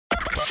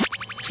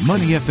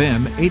Money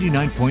FM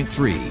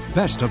 89.3,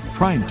 best of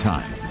prime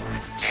time.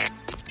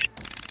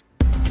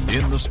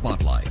 In the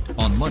spotlight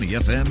on Money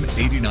FM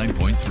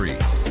 89.3.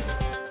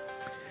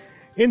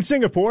 In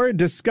Singapore,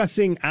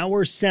 discussing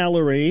our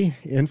salary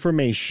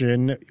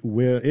information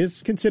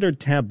is considered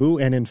taboo,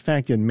 and in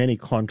fact, in many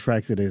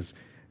contracts, it is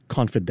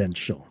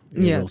confidential.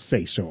 It will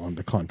say so on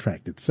the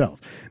contract itself.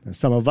 Now,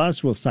 some of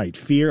us will cite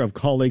fear of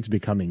colleagues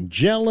becoming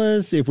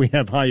jealous if we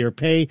have higher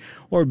pay,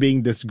 or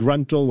being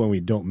disgruntled when we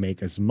don't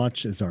make as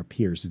much as our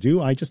peers do.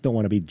 I just don't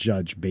want to be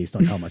judged based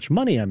on how much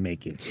money I'm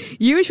making.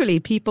 Usually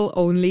people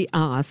only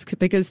ask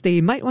because they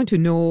might want to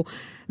know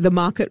the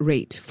market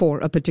rate for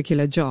a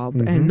particular job,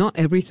 and not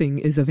everything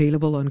is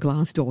available on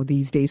Glassdoor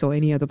these days or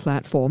any other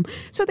platform.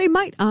 So they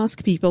might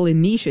ask people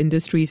in niche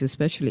industries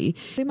especially.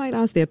 They might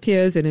ask their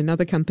peers in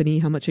another company,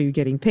 how much are you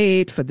getting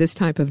paid for this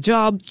type of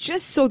job,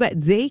 just so that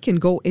they can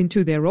go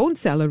into their own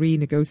salary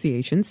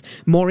negotiations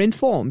more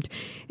informed.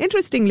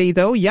 Interestingly,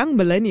 though, young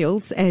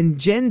millennials and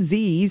Gen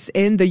Zs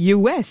in the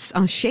US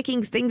are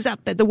shaking things up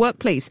at the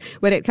workplace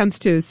when it comes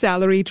to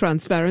salary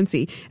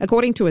transparency.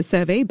 According to a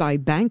survey by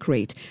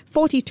Bankrate,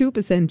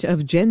 42%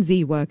 of Gen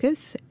Z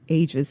workers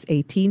ages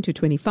 18 to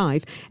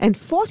 25 and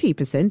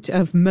 40%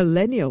 of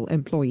millennial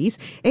employees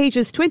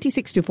ages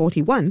 26 to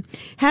 41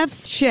 have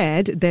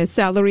shared their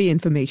salary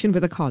information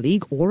with a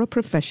colleague or a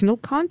professional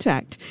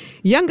contact.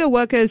 Younger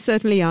workers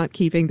certainly aren't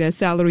keeping their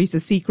salaries a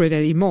secret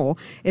anymore.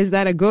 Is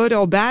that a good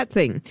or bad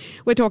thing?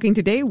 We're talking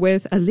today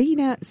with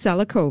Alina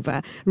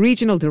Salakova,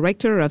 Regional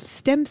Director of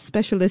STEM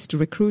Specialist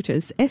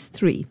Recruiters,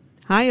 S3.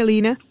 Hi,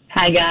 Alina.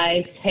 Hi,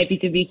 guys. Happy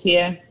to be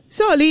here.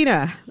 So,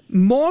 Alina,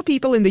 more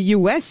people in the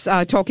US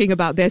are talking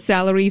about their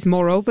salaries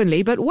more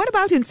openly, but what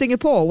about in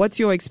Singapore? What's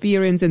your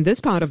experience in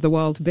this part of the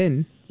world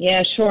been?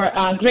 Yeah, sure.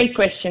 Great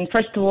question.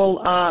 First of all,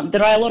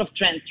 there are a lot of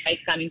trends, right,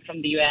 coming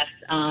from the US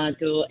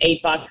to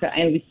APAC,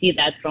 and we see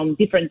that from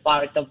different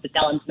parts of the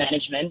talent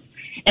management.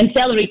 And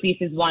salary piece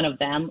is one of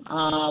them.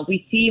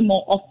 We see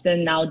more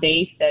often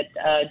nowadays that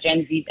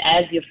Gen Z,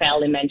 as you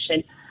fairly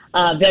mentioned,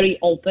 very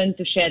open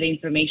to share the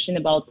information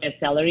about their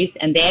salaries,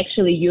 and they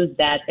actually use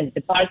that as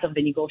the part of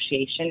the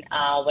negotiation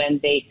when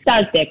they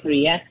start their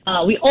career.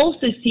 We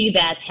also see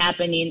that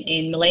happening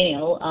in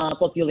millennial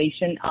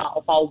population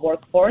of our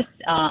workforce,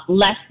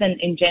 less than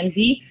in Gen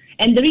Z.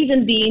 And the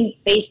reason being,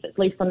 based at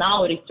least on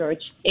our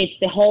research, it's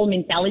the whole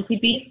mentality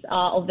piece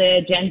of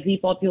the Gen Z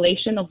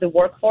population of the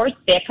workforce.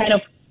 They're kind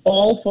of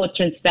all for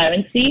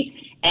transparency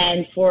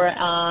and for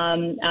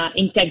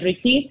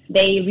integrity.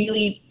 They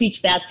really pitch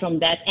that from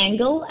that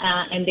angle,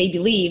 and they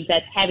believe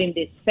that having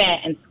this fair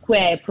and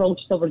square approach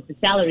towards the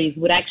salaries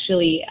would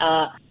actually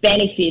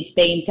benefit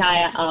the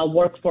entire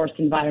workforce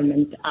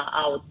environment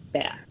out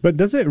there. But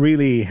does it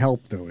really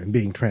help, though, in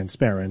being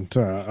transparent,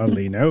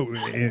 Alina?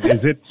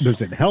 Does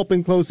it help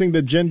in closing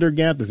the gender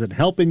gap? Does it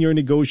help in your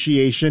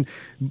negotiation?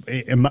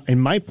 In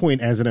my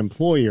point as an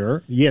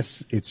employer,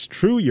 yes, it's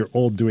true you're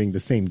all doing the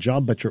same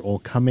job, but you're all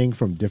coming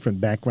from different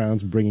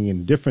backgrounds, bringing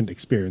in different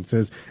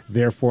experiences.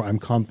 Therefore, I'm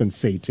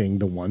compensating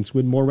the ones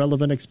with more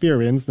relevant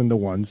experience than the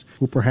ones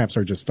who perhaps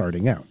are just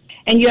starting out.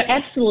 And you're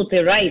absolutely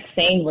right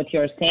saying what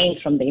you're saying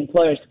from the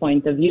employer's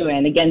point of view.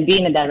 And again,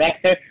 being a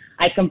director,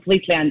 I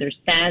completely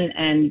understand,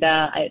 and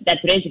that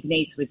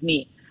resonates with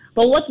me.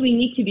 But what we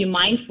need to be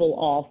mindful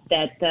of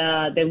that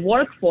the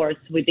workforce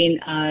within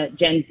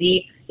Gen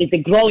Z is a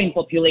growing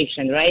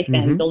population, right?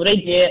 And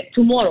already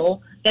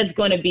tomorrow, that's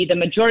going to be the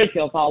majority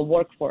of our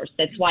workforce.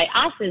 That's why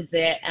us as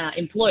the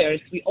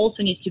employers, we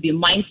also need to be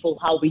mindful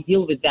how we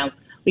deal with them.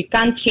 We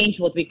can't change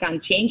what we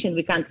can't change, and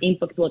we can't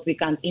impact what we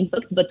can't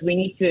impact, but we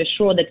need to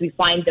ensure that we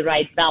find the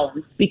right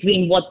balance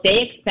between what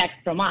they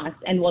expect from us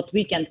and what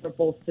we can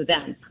propose to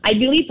them. I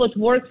believe what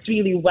works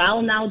really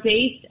well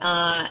nowadays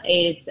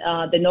is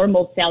the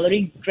normal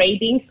salary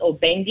gradings or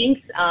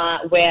bandings,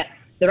 where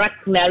there are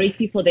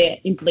clarity for the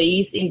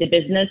employees in the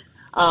business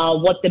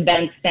what the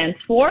band stands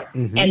for,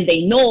 and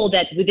they know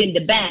that within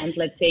the band,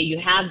 let's say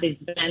you have this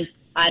band,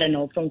 I don't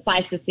know, from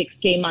 5 to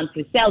 6K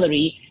monthly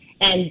salary,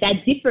 and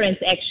that difference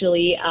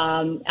actually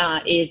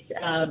is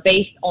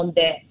based on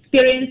the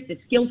experience, the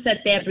skill set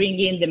they bring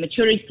in, the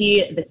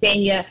maturity, the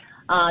tenure,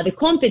 the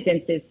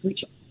competences,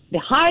 which the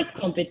hard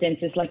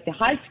competences like the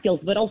hard skills,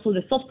 but also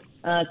the soft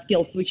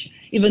skills, which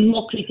even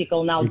more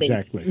critical nowadays.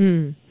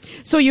 Exactly.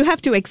 So you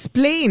have to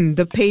explain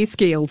the pay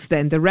scales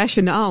then, the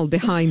rationale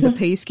behind the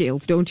pay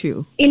scales, don't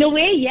you? In a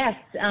way, yes.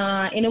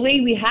 In a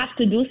way, we have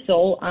to do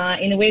so.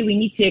 In a way, we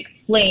need to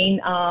explain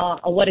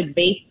what it's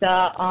based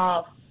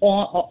off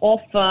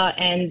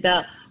and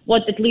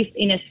what at least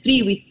in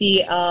S3 we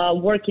see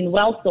working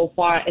well so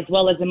far, as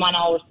well as among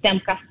our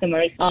STEM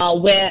customers,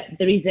 where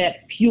there is a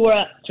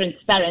pure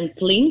transparent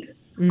link.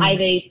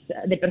 Either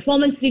it's the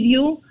performance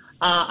review,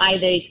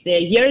 either it's the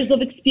years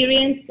of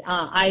experience,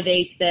 either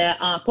it's the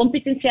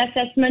competency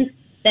assessment,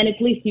 then at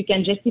least you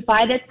can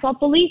justify that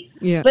properly.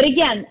 Yeah. But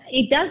again,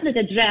 it doesn't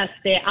address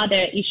the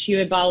other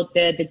issue about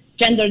the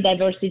gender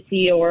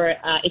diversity or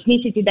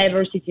ethnicity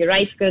diversity,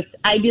 right? Because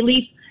I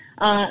believe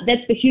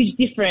that's the huge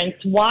difference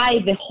why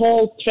the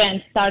whole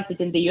trend started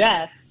in the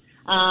US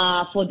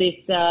for this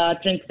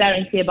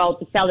transparency about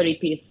the salary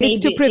piece. It's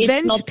to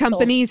prevent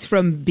companies so.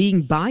 from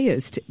being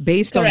biased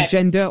based on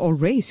gender or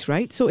race,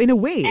 right? So in a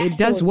way, it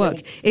does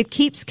work. It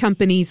keeps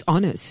companies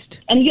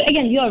honest. And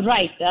you are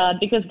right,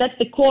 because that's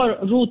the core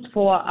root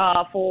for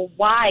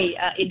why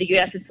in the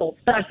U.S. it's all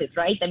started,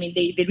 right? I mean,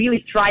 they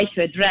really try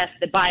to address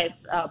the bias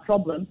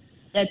problem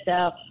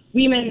that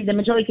women, the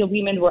majority of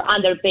women were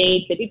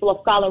underpaid, the people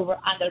of color were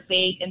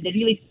underpaid, and they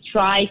really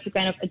try to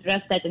kind of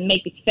address that and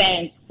make it fair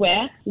and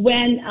square.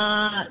 When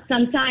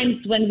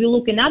sometimes when we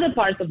look in other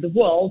parts of the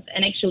world,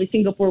 and actually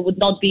Singapore would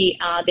not be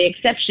the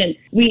exception,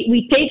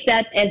 we take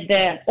that as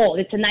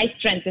it's a nice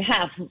trend to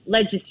have,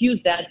 let's just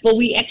use that, but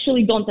we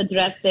actually don't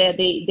address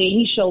the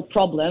initial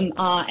problem,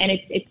 and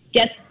it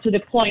gets to the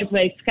point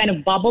where it's kind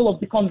of bubble of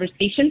the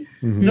conversation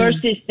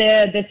versus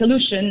the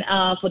solution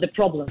for the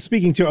problem.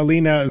 Speaking to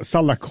Alina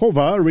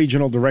Salakova,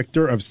 Regional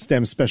Director of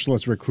STEM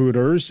Specialist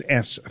Recruiters,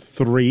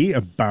 S3,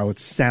 about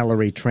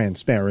salary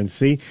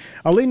transparency.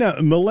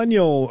 Alina,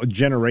 millennial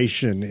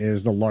generation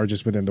is the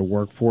largest within the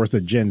workforce. The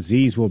Gen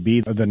Zs will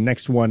be the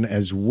next one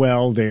as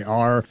well. They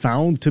are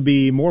found to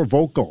be more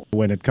vocal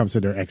when it comes to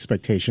their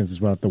expectations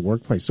as well at the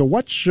workplace. So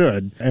what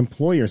should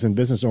employers and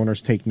business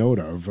owners take note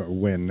of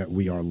when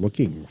we are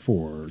looking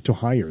to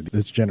hire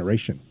this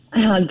generation?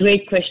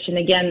 Great question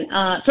again.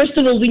 First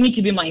of all, we need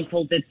to be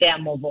mindful that they are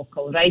more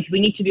vocal, right? We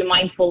need to be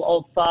mindful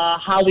of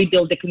how we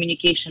build the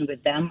communication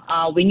with them.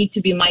 We need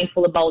to be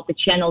mindful about the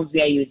channels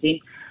we are using.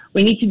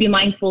 We need to be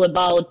mindful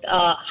about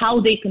how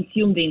they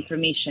consume the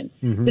information,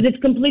 because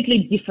it's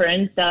completely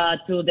different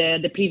to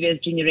the previous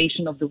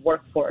generation of the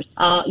workforce.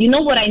 You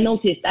know what I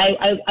noticed?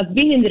 I've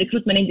been in the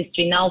recruitment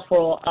industry now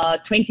for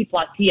 20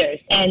 plus years,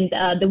 and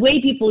the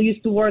way people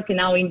used to work in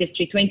our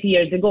industry 20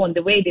 years ago and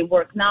the way they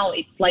work now,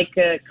 it's like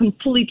a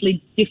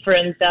completely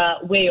different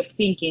way of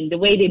thinking. The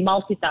way they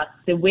multitask,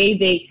 the way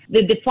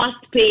the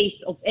fast pace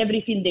of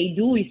everything they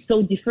do is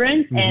so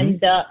different,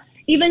 and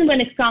even when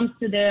it comes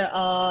to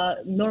the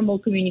normal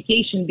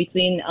communication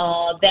between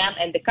them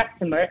and the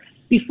customer,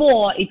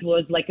 before it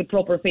was like a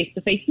proper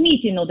face-to-face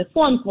meeting or the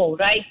phone call,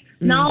 right?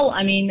 Now,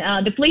 I mean,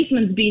 the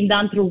placement's being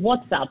done through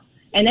WhatsApp,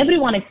 and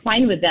everyone is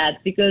fine with that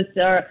because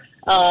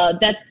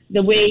that's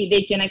the way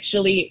they can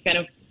actually kind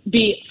of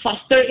be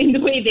faster in the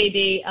way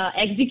they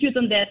execute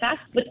on their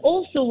tasks. But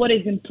also what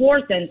is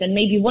important, and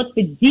maybe what's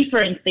the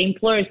difference the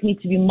employers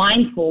need to be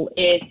mindful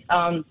is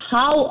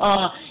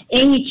how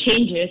any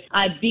changes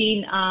are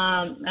being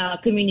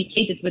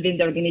communicated within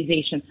the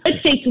organization.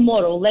 Let's say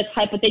tomorrow, let's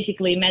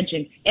hypothetically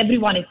imagine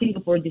everyone in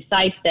Singapore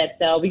decides that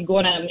we're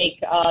going to make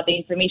the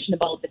information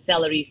about the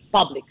salaries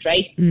public,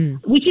 right?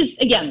 Which is,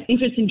 again,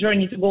 interesting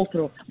journey to go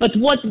through. But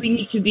what we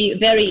need to be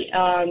very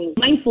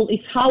mindful is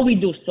how we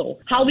do so,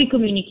 how we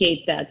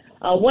communicate that.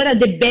 What are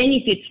the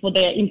benefits for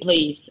the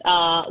employees?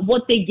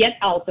 What they get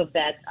out of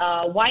that?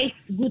 Why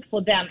it's good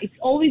for them? It's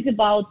always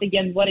about,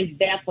 again, what is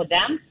there for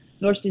them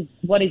versus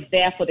what is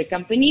there for the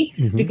company.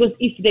 Because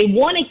if they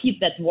want to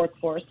keep that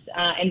workforce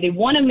and they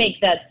want to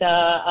make that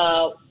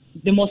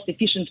the most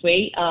efficient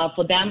way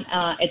for them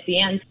at the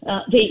end,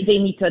 they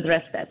need to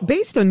address that.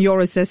 Based on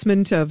your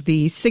assessment of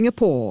the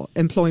Singapore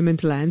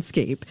employment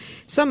landscape,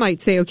 some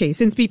might say, okay,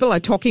 since people are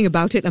talking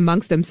about it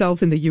amongst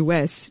themselves in the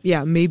US,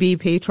 maybe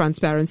pay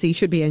transparency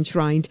should be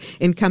enshrined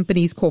in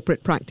companies'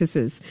 corporate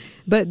practices.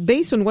 But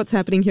based on what's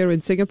happening here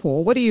in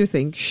Singapore, what do you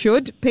think?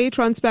 Should pay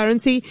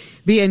transparency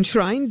be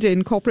enshrined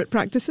in corporate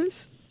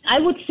practices? I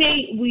would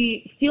say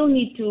we still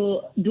need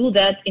to do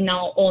that in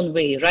our own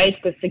way, right?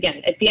 Because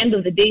again, at the end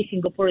of the day,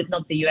 Singapore is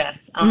not the US.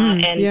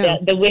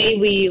 The way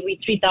we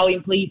treat our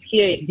employees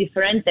here is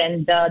different,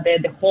 and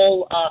the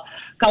whole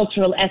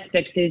cultural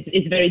aspect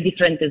is very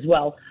different as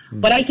well.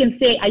 But I can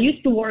say I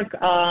used to work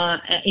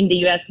in the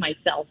US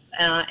myself.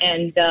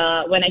 And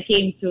when I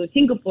came to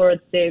Singapore,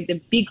 the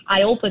big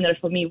eye-opener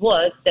for me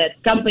was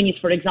that companies,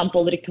 for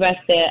example, request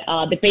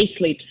the pay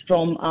slips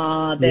from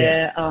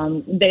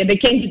the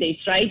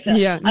candidates, right?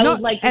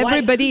 Not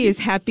everybody is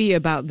happy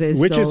about this.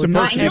 Which is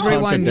supposed to be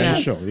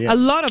confidential. A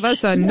lot of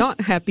us are not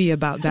happy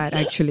about that,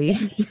 actually.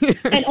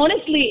 And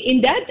honestly,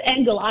 in that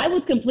angle, I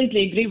would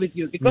completely agree with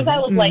you, because I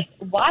was like,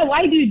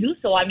 why do you do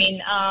so? I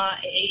mean,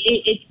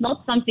 it's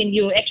not something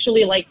you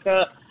actually like...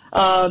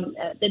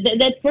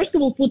 that first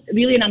of all put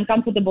really an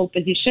uncomfortable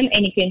position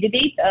any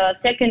candidate.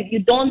 Second, you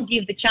don't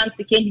give the chance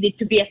the candidate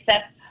to be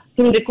assessed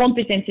through the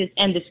competencies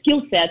and the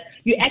skill set.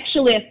 You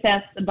actually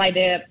assess by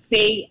the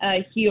pay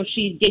he or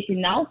she is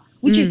getting now,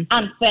 which is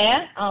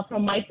unfair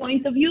from my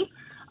point of view.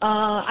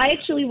 I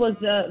actually was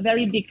a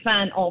very big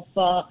fan of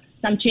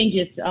some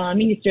changes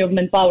Ministry of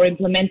Manpower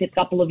implemented a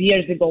couple of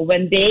years ago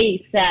when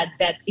they said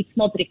that it's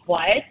not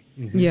required.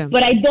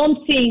 But I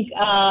don't think...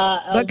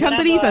 but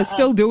companies are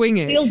still doing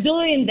it. Still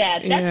doing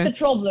that. That's the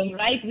problem,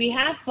 right? We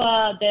have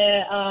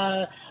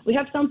we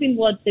have something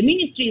what the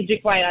ministry is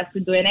requiring us to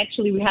do, and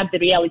actually we have the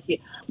reality.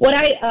 What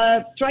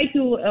I try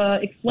to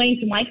explain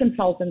to my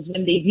consultants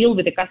when they deal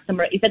with the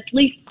customer is at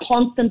least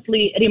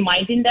constantly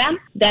reminding them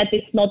that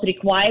it's not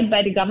required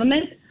by the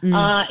government.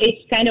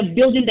 It's kind of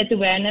building that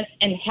awareness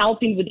and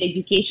helping with the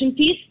education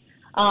piece.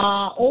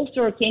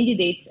 also our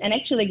candidates, and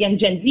actually again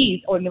Gen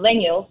Zs or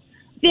millennials,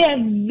 they are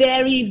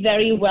very,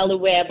 very well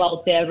aware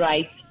about their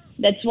rights.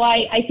 That's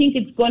why I think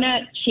it's gonna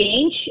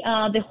change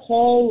the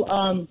whole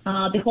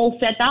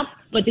setup,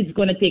 but it's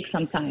gonna take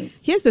some time.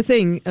 Here's the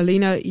thing,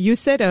 Alina. You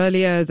said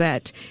earlier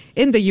that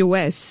in the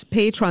U.S.,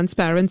 pay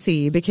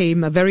transparency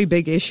became a very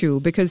big issue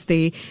because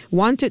they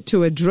wanted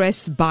to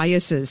address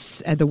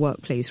biases at the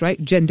workplace, right?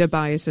 Gender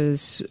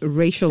biases,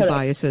 racial Correct.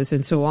 biases,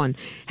 and so on.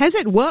 Has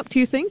it worked, do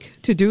you think,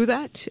 to do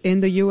that in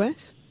the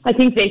U.S.? I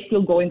think they're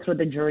still going through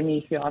the journey,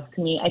 if you ask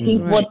me. I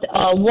think Right.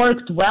 what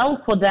worked well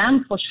for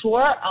them, for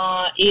sure,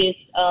 is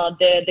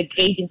the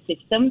grading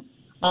system.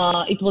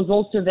 It was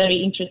also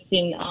very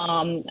interesting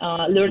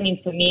learning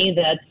for me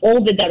that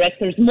all the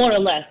directors, more or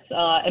less,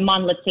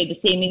 among, let's say, the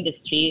same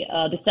industry,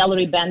 the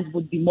salary bands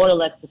would be more or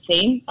less the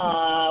same,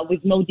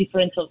 with no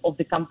difference of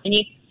the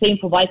company. Same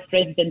for vice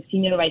president,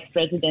 senior vice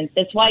president.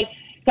 That's why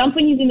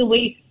companies, in a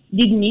way,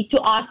 didn't need to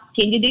ask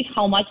candidates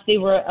how much they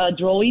were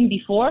drawing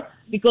before,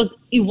 because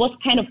it was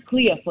kind of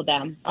clear for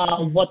them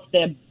what's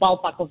the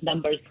ballpark of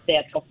numbers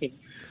they're talking.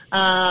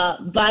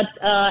 But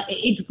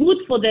it's good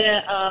for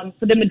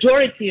the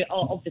majority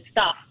of the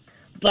staff,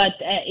 but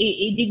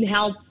it didn't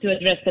help to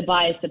address the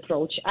bias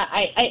approach.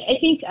 I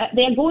think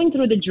they are going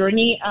through the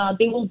journey.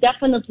 They will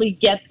definitely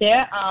get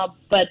there,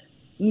 but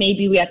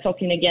maybe we are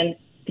talking again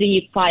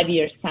 3-5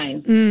 years'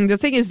 time. The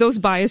thing is, those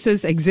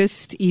biases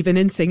exist even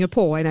in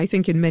Singapore, and I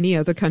think in many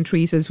other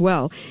countries as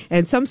well.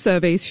 And some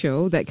surveys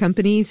show that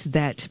companies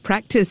that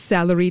practice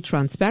salary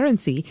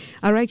transparency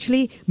are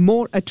actually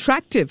more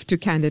attractive to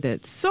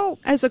candidates. So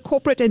as a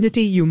corporate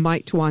entity, you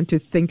might want to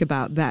think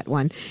about that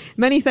one.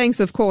 Many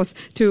thanks, of course,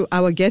 to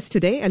our guest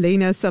today,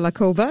 Elena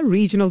Selakova,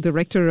 Regional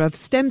Director of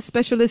STEM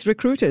Specialist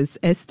Recruiters,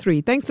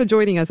 S3. Thanks for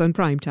joining us on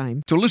Prime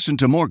Time. To listen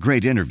to more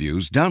great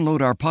interviews,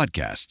 download our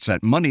podcasts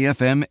at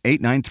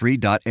moneyfm893.sg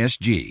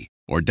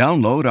or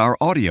download our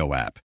audio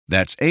app.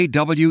 That's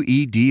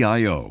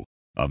AWEDIO.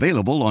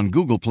 Available on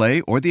Google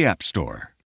Play or the App Store.